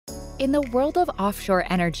In the world of offshore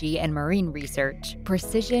energy and marine research,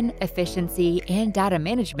 precision, efficiency, and data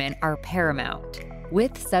management are paramount.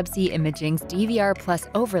 With SubSea Imaging's DVR Plus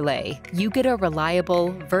overlay, you get a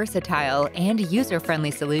reliable, versatile, and user-friendly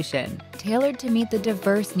solution, tailored to meet the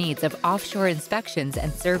diverse needs of offshore inspections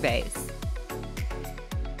and surveys.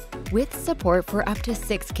 With support for up to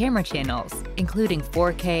 6 camera channels, including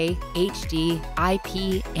 4K, HD,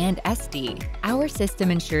 IP, and SD, our system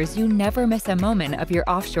ensures you never miss a moment of your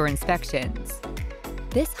offshore inspections.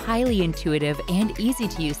 This highly intuitive and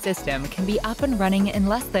easy-to-use system can be up and running in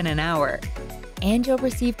less than an hour. And you'll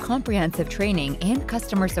receive comprehensive training and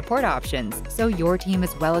customer support options, so your team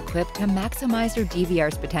is well-equipped to maximize your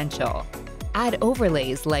DVR's potential. Add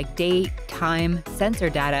overlays like date, time, sensor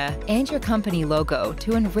data, and your company logo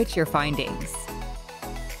to enrich your findings.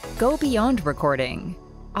 Go beyond recording.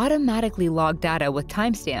 Automatically log data with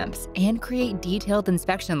timestamps and create detailed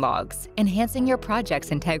inspection logs, enhancing your project's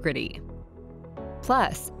integrity.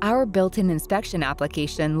 Plus, our built-in inspection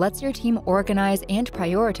application lets your team organize and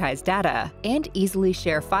prioritize data and easily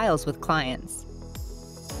share files with clients.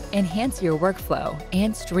 Enhance your workflow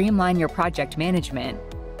and streamline your project management.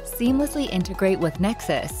 Seamlessly integrate with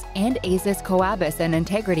Nexus and Aize's Coabis and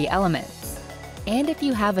integrity elements. And if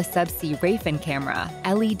you have a subsea Rayfin camera,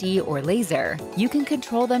 LED, or laser, you can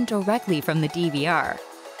control them directly from the DVR.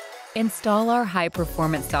 Install our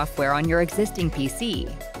high-performance software on your existing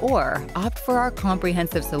PC, or opt for our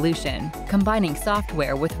comprehensive solution, combining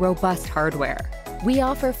software with robust hardware. We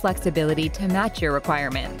offer flexibility to match your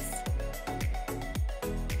requirements.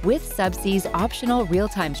 With Subsea's optional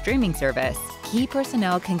real-time streaming service, key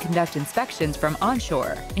personnel can conduct inspections from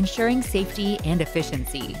onshore, ensuring safety and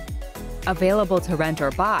efficiency. Available to rent or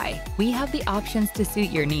buy, we have the options to suit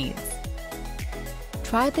your needs.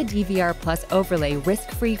 Try the DVR Plus overlay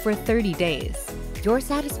risk-free for 30 days. Your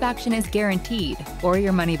satisfaction is guaranteed, or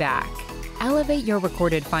your money back. Elevate your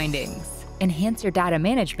recorded findings, enhance your data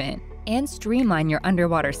management, and streamline your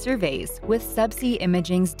underwater surveys with SubSea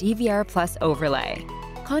Imaging's DVR Plus overlay.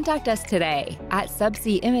 Contact us today at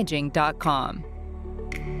subseaimaging.com.